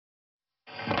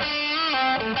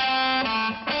Hey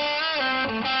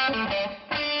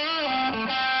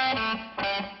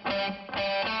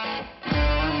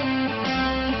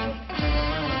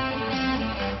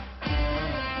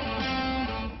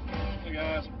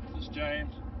guys, this is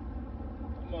James.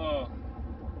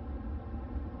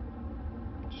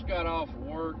 Just got off of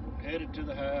work, headed to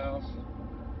the house.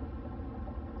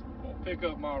 I'm gonna pick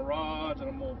up my rods and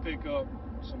I'm gonna pick up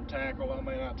some tackle. I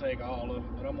may not take all of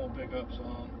it, but I'm gonna pick up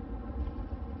some.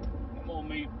 I'm gonna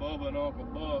meet Bubba and Uncle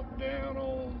Buck down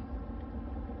on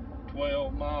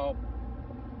 12 Mile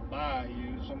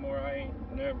Bayou, somewhere I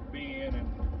ain't never been and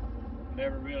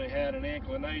never really had an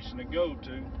inclination to go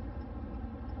to.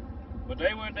 But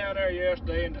they went down there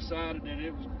yesterday and decided that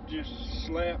it was just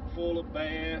slap full of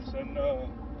bass, and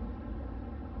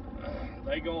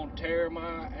they gonna tear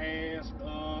my ass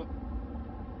up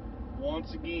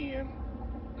once again.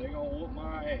 They gonna whoop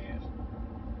my ass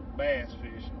bass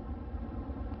fishing.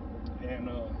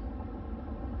 And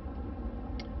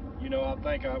you know, I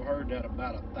think I've heard that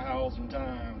about 1,000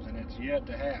 times, and it's yet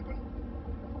to happen.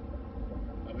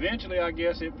 Eventually, I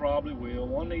guess it probably will.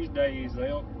 One of these days,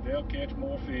 they'll catch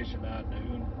more fish than I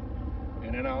do,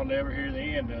 and then I'll never hear the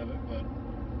end of it. But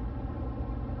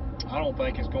I don't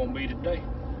think it's gonna be today.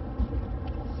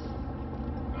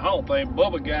 I don't think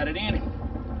Bubba got it in him,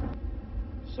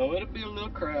 so it'll be a little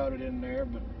crowded in there,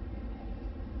 but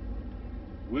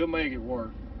we'll make it work.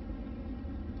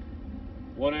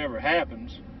 Whatever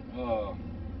happens,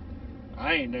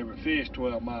 I ain't never fished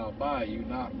 12 Mile Bayou,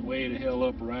 not way the hell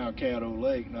up around Caddo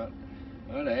Lake.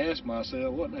 I'd ask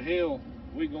myself, what the hell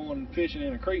we going fishing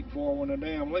in a creek for when the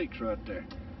damn lake's right there?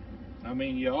 I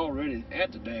mean, you're already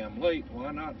at the damn lake.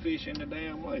 Why not fish in the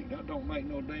damn lake? That don't make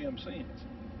no damn sense.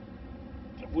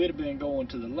 If we'd have been going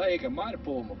to the lake, I might have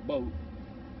pulled my boat.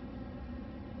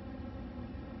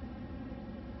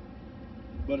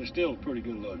 But it's still a pretty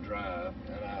good little drive,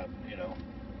 and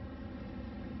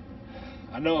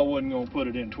I know I wasn't going to put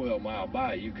it in 12 Mile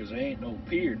Bayou because there ain't no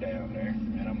pier down there,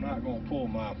 and I'm not going to pull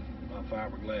my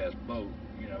fiberglass boat.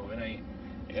 You know, it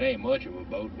ain't much of a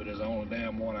boat, but it's the only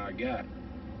damn one I got.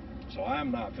 So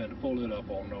I'm not finna pull it up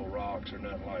on no rocks or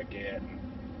nothing like that and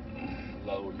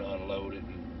load and unload it.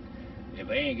 And if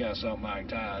they ain't got something I can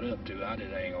tie it up to, I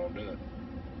just ain't gonna do it.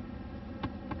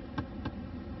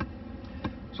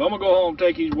 So I'm gonna go home and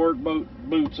take these work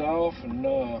boots off and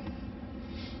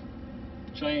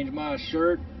change my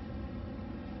shirt,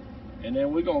 and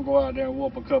then we're gonna go out there and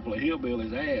whoop a couple of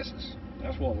hillbillies' asses.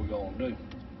 That's what we're gonna do.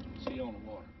 See you on the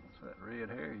water. What's that red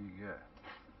hair you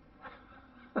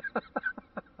got?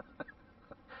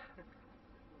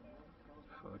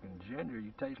 Fucking ginger,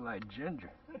 you taste like ginger.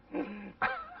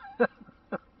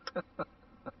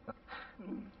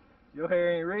 Your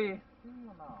hair ain't red?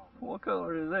 No. What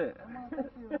color is that?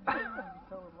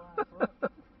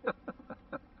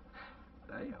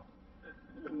 Damn.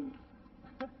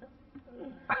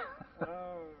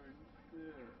 Oh,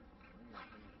 shit.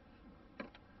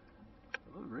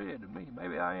 It looks red to me.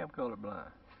 Maybe I am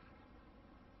colorblind.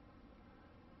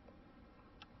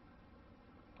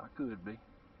 I could be.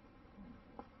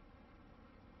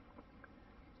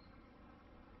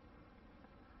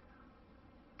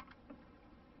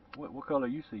 What color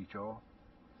you see, Charles?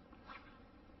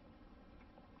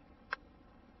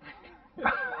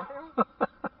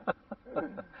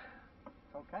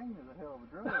 Cocaine is a hell of a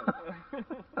drug.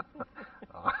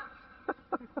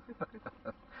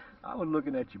 I was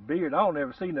looking at your beard. I don't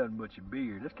ever see nothing but your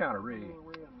beard. It's kind of red.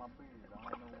 Red in my beard. I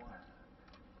don't know why.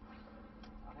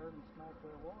 I heard him smack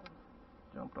that water.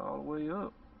 Jumped all the way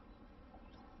up.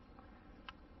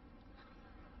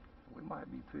 We might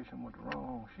be fishing with the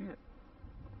wrong shit. At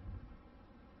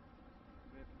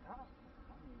the top.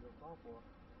 I need to go top water.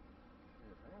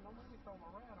 Shit, man, don't make me throw my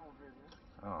rat on here, man.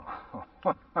 Oh.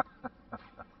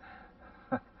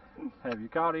 Have you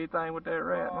caught anything with that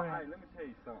rat, man? Hey, let me tell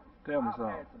you something. Tell me something.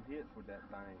 I've had some hits with that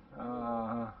thing.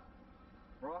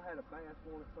 Bro, I had a bass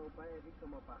want it so bad, he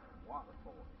come up out the water for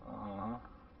it.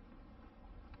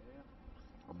 Yeah.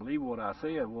 I believe what I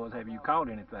said was, have you caught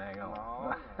anything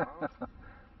on it? No.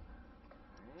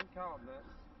 You ain't caught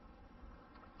nothing.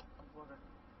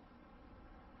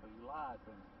 So you lied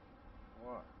to me.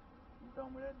 What? You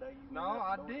told me that day you No,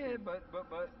 I did, but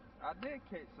I did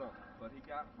catch something. But he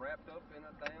got wrapped up in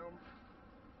a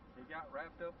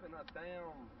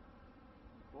damn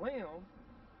limb.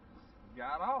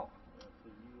 Got off. Yeah, so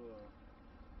you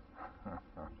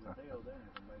withheld that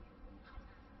information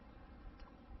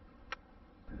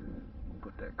from me.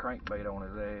 Put that crankbait on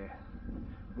his ass.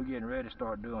 We're getting ready to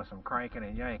start doing some cranking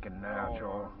and yanking now,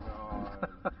 Charles. God.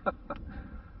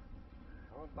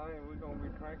 One thing we're gonna be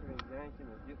cranking and yanking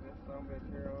and getting that son of a bitch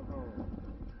here on home.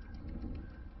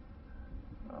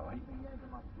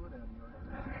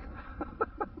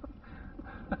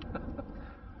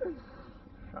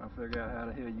 figure out how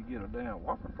the hell you get a damn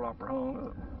whopper plopper hung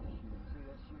up. See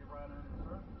that shit right under the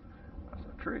surface? That's a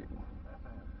trick.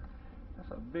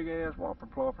 That's a big ass whopper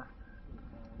plopper.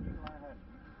 When you learn how to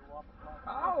use the whopper plopper.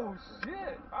 Oh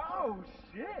shit! Oh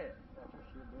shit! That's your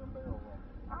shit doing barrel rolling.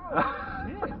 Oh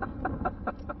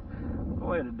shit!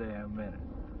 Wait a damn minute.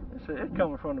 It's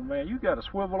coming from the man. You got a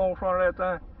swivel on front of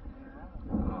that thing?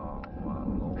 Oh my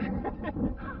lord. My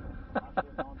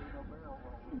shit don't do no barrel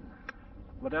rolling.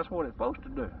 But that's what it's supposed to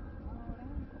do. No, it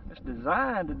ain't. It's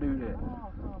designed to do that.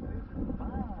 No, some bitch is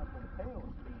designed for the tail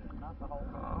spin, not the whole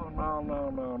thing. Oh no.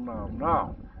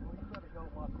 Well, you better go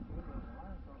watch the videos and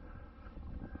learn something.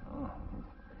 Oh.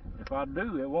 If I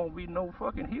do, it won't be no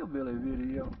fucking Hillbilly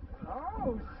video.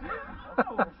 Oh shit!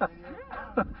 Oh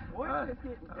shit! Boy, it's just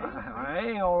getting deep. I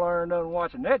ain't gonna learn nothing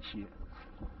watching that shit.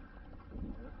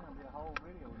 There's gonna be a whole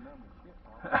video with nothing but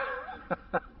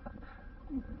shit.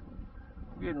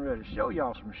 I'm getting ready to show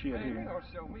y'all some shit Man, you ain't here.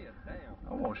 gonna show me a damn.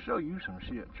 I'm gonna show you some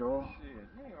shit, Charles. Shit,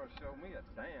 you ain't gonna show me a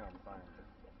damn thing.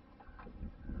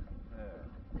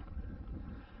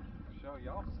 Show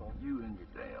y'all something. You and your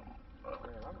damn.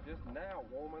 Man, I'm just now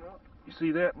warming up. You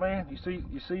see that, man? You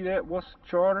see that? What's the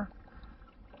charter?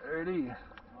 There it is.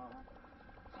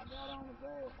 I got on his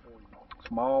ass for you.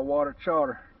 Small water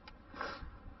charter.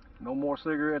 No more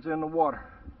cigarettes in the water.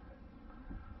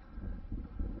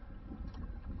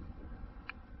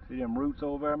 See them roots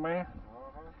over there, man?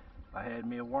 If I had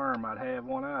me a worm, I'd have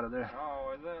one out of there.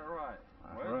 Oh, is that right?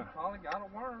 That's Well, you right. probably got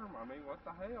a worm. I mean, what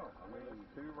the hell? I mean,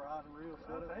 Two rod and reel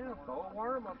set up. damn, throw a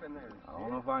worm up in there. I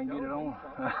don't know if I can get it on.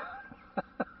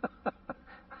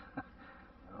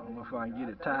 I don't know if I can get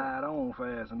it tied on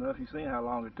fast enough. You seen how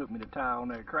long it took me to tie on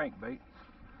that crankbait.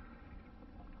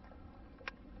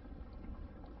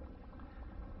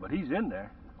 But he's in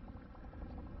there.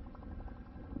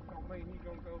 Don't mean he's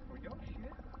gonna go for your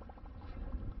shit.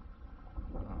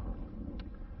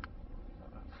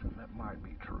 That might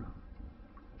be true.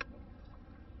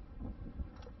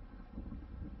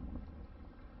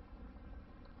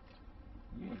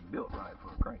 You ain't built right for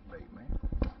a crankbait, man.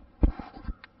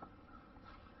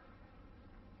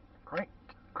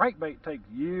 Crankbait takes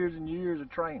years and years of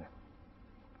training.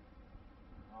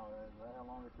 Oh, is that how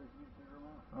long it took you to figure them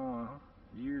out?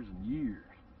 Years and years.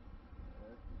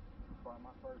 That's probably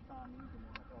my first time using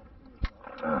one. I caught a fish.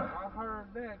 So I heard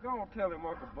that. Go on, tell him,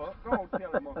 Uncle Buck. Go on,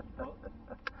 tell him, Uncle Buck.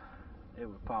 It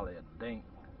was probably a dink.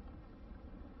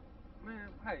 Man,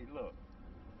 hey, look.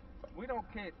 We don't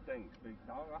catch things, big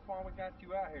dog. That's why we got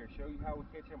you out here. Show you how we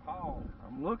catch them hogs.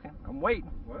 I'm looking. I'm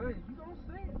waiting. Well, you gonna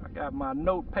see it. I got my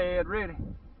notepad ready.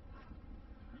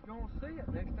 You gonna see it.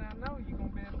 Next time I know, you gonna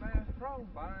be a Bass Pro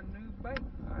buying new bait.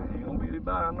 I ain't gonna be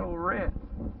buying no rat.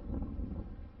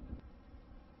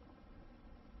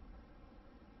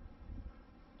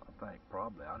 I think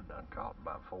probably I'd done caught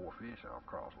about 4 fish off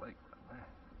Cross Lake.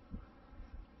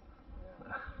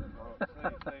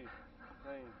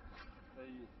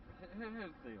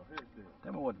 Here's the deal.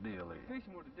 Tell me what the deal is.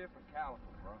 Fishing with a different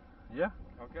caliber, bro. Yeah?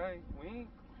 Okay? We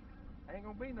ain't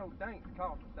gonna be no dinks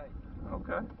caught today.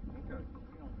 Okay. Okay.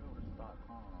 you don't go to stock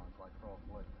ponds like Cross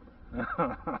Lake. You know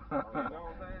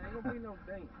what I'm saying? Ain't gonna be no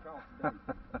dinks caught today.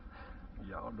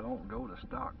 Y'all don't go to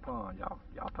stock pond.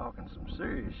 Y'all talking some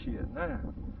serious shit now.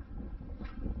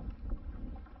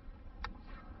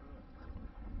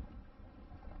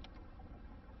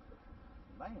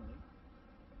 Mainly,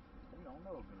 we don't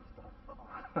know if it's stock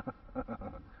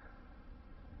pond.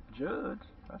 Judge,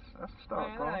 that's a stock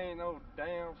Man, pond. that ain't no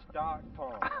damn stock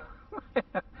pond.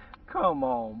 Come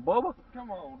on, Bubba.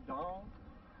 Come on, dog.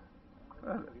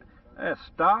 That's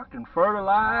stocked and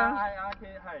fertilized. I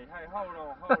can't. Hey, hold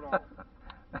on.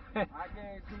 I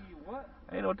guarantee you what.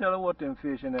 Ain't no telling what them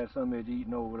fish in that summit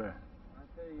eating over there. I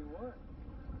tell you what.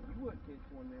 You wouldn't catch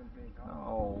one of them big hogs.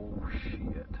 Oh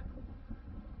shit.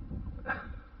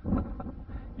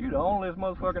 You the onlyest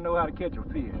motherfucker know how to catch a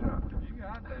fish, huh? You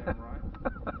goddamn right.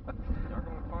 Y'all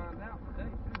gonna find out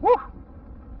today, too. Woo!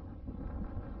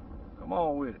 Come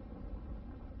on with it.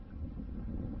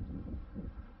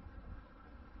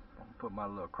 I'm gonna put my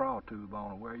little crawl tube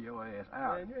on and wear your ass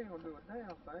out. Man, you ain't gonna do a damn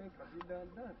thing because you done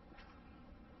it.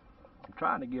 I'm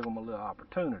trying to give them a little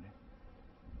opportunity.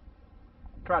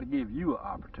 Try to give you an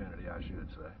opportunity, I should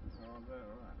say. Oh, is that right?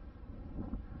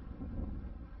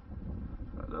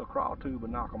 A little crawl tube will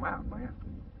knock them out, man.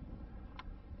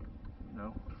 You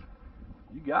know,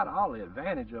 you got all the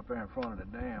advantage up there in front of the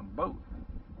damn boat.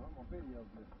 Well, my video's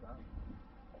just stopped.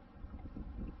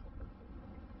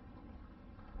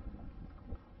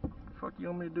 What the fuck you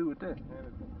want me to do with that?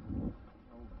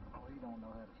 Oh, he don't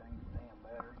know how to change the damn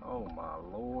battery. Oh my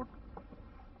lord.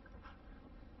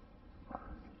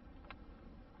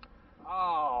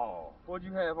 Oh, what'd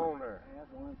you have on there? That's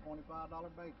 $125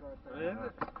 baits right there. Is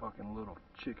it? Fucking little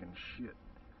chicken shit.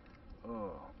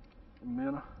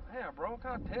 Minnow. Damn, bro, what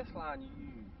kind of test line you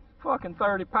use? Fucking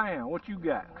 30 pound. What you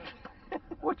got?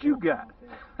 What you got?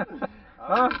 I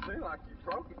Huh? seem like you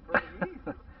broke it pretty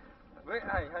easy. But,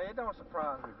 hey, it don't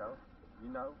surprise me though.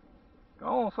 You know. Go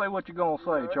on, say what you gonna It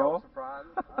say, Charles. don't surprise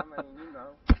me. I mean, you know.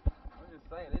 I'm just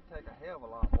saying, it'd take a hell of a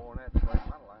lot more than that to break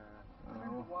my line.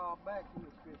 Remember a while back he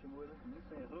was fishing with us and he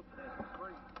said hook that for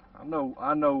free. I know,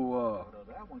 But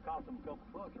that one cost him a couple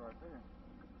bucks right there.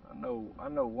 I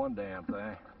know one damn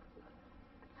thing.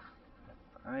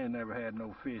 I ain't never had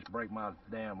no fish break my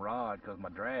damn rod because my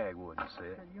drag wouldn't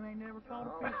set. Said you ain't never caught a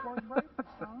fish for breakfast,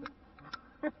 son.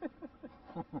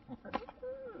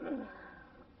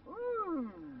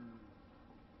 Woo!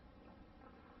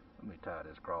 Let me tie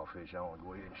this crawfish on and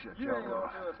go ahead and shut You ain't y'all gonna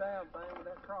off. do a damn thing with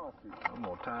that crawfish. I'm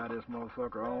gonna tie this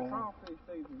motherfucker Man, on, crawfish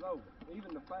season's over.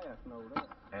 Even the bass know that.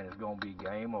 and it's gonna be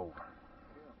game over.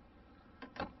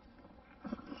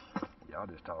 Y'all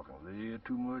just talking a little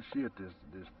too much shit this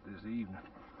evening.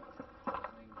 I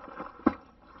mean,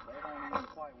 they don't even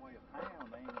quite weigh a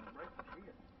pound. They ain't gonna break the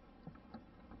shit.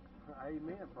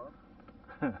 Amen, bro.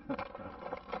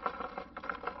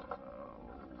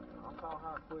 I saw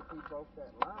how quick he broke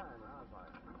that line. I was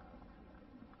like,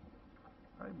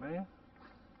 Hey man,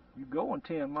 you going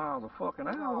 10 miles a fucking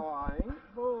hour? no, I ain't.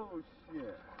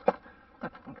 Bullshit. I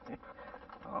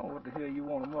don't know what the hell you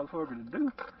want a motherfucker to do.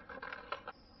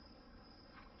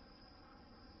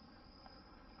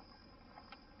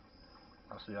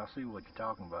 I see what you're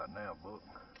talking about now, Buck.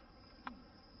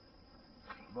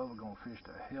 Bubba gonna fish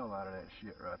the hell out of that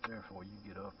shit right there before you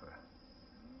get up there.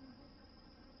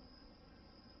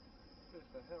 Fish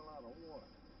the hell out of what?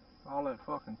 All that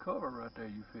fucking cover right there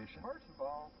you fishing. First of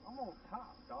all, I'm on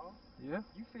top, dog. Yeah?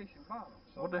 You fishing bottom.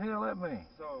 So, What the hell that mean?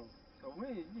 So we,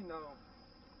 you know,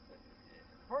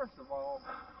 first of all,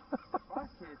 if I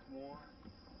catch one,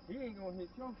 he ain't gonna hit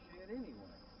your shit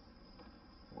anyway.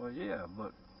 Well, yeah,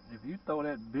 but if you throw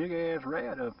that big ass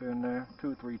rat up in there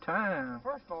 2 or 3 times,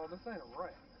 First of all, this ain't a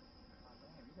rat. Oh,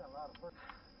 damn, you got a lot of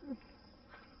fish.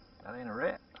 that ain't a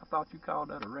rat. I thought you called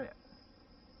that a rat.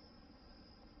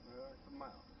 Well, it's a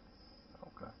mouse.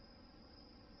 Okay.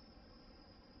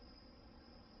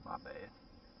 My bad.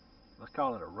 Let's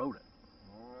call it a rodent.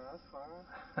 Well, that's fine.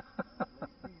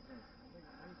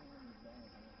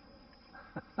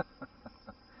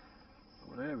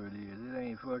 Whatever it is, it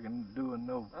ain't fucking doing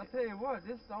no. I tell you what,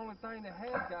 this is the only thing that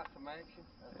has got some action.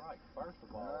 That's right. First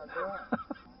of all, That's right.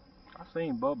 I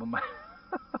seen Bubba, man.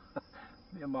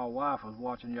 Me and my wife was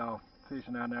watching y'all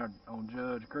fishing down there on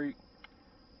Judge Creek,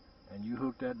 and you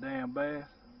hooked that damn bass.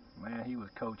 Man, he was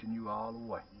coaching you all the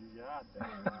way. You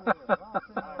goddamn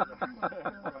right.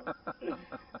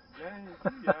 James,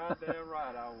 you goddamn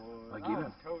right I was. Like, I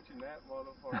was coaching that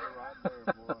motherfucker right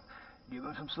there, boy. Give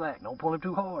him some slack. Don't pull him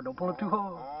too hard. Don't pull him too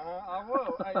hard. I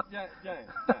will. Hey, James, James,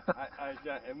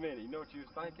 a minute. You know what you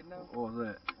was thinking now? What was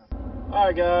that?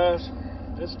 Alright guys,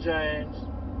 this is James.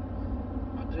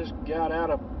 I just got out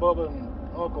of Bubba and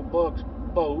Uncle Buck's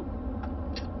boat,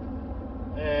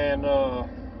 and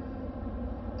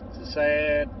it's a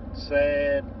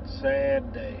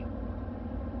sad day.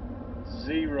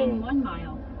 Zero. In 1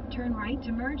 mile, turn right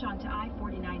to merge onto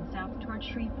I-49 south toward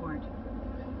Shreveport.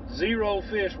 0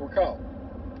 fish were caught.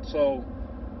 So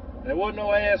there wasn't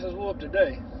no asses whooped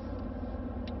today.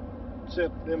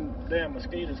 Except them damn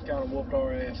mosquitoes kind of whooped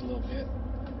our ass a little bit.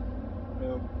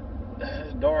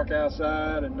 It's dark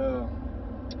outside, and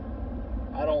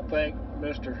I don't think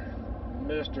Mr.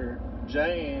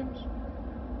 James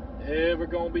ever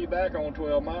gonna be back on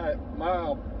 12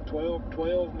 mile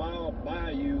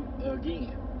bayou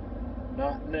again.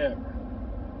 Not never.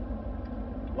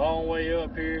 Long way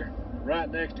up here, right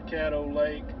next to Caddo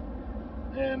Lake,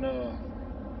 and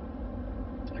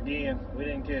again, we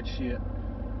didn't catch shit.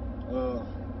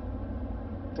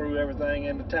 Threw everything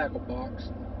in the tackle box.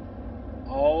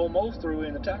 Almost threw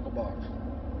in the tackle box.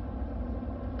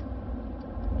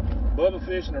 Bubba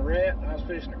fishing a rat, I was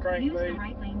fishing a Use the crankbait.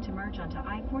 right lane to merge onto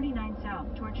I-49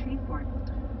 south toward Shreveport.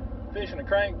 Fishing a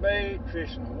crankbait,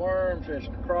 fishing a worm,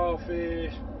 fishing a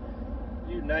crawfish.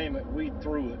 You name it, we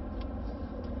threw it.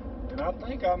 And I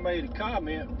think I made a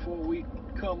comment before we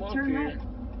come up Turn here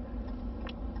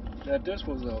right. that this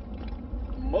was a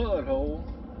mud hole.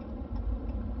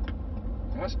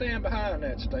 I stand behind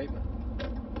that statement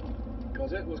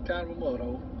because it was kind of a mud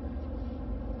hole.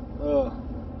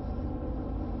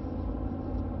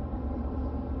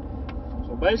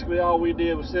 So basically all we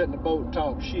did was sit in the boat and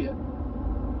talk shit.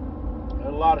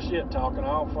 There's a lot of shit talking.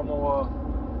 I'm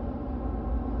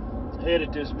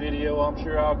edit this video, I'm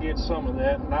sure I'll get some of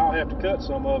that, and I'll have to cut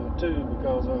some of it too,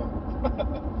 because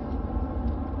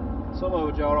some of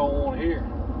it y'all don't want to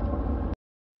hear.